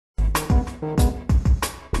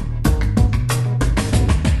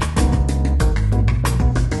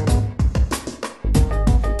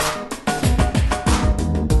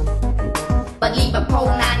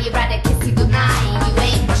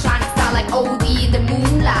OD in the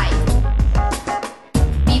moonlight.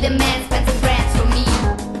 Be the man, spend some grands for me.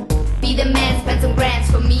 Be the man, spend some grands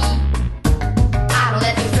for me. I don't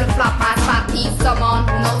let you flip-flop my spot. Need someone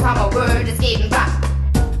who knows how my word is getting rocked.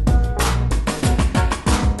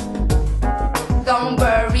 Don't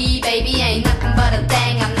worry, baby, ain't nothing but a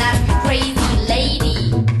thing. I'm not your crazy lady.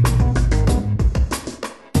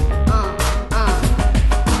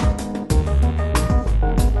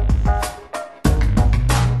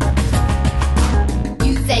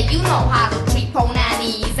 You say you know how to treat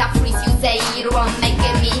ponies. I freeze you, say you the one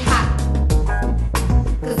making me hot.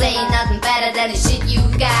 Cause ain't nothing better than the shit you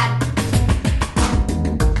got.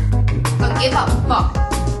 Don't give a fuck.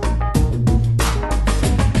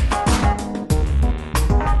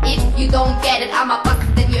 If you don't get it, I'ma bust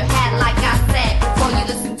it in your head like I said before you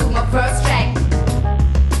listen to my first track.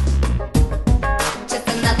 Just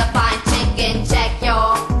another fine chicken check,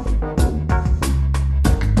 y'all.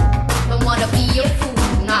 Don't wanna be your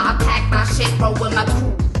fool. Now I pack my shit, roll with my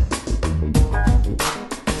crew.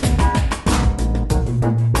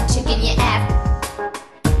 Chicken your ass.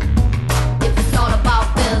 If it's all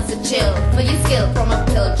about bills, so chill. For your skill from a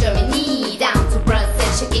pill, Germany down to Brazil.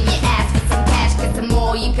 Chicken your ass with some cash, get some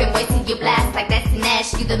more. You can wait till you blast like that's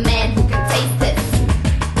Nash. You the man who can taste this.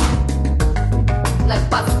 Like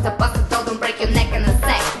bust to bust, don't break your neck in a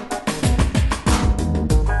sec.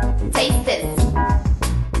 Taste this.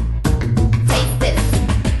 Taste this.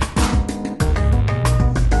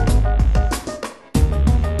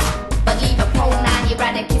 But leave a pole nine, you'd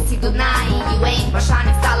rather kiss you goodnight. You ain't my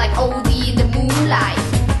shining star like OD in the moonlight.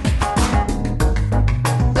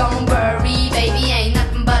 Don't worry, baby, ain't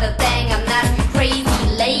nothing but a thing. I'm not your crazy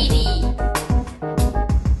lady.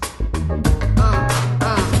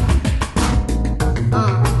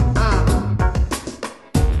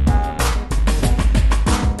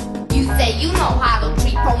 You say you know how to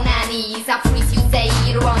treat ponies. I freeze you, say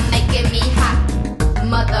you the one making me hot.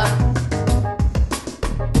 Mother,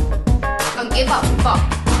 don't give a fuck.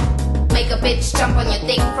 Make a bitch jump on your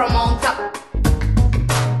dick from on top.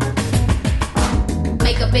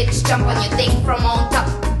 Make a bitch jump on your dick from on top.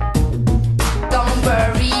 Don't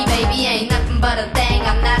worry, baby,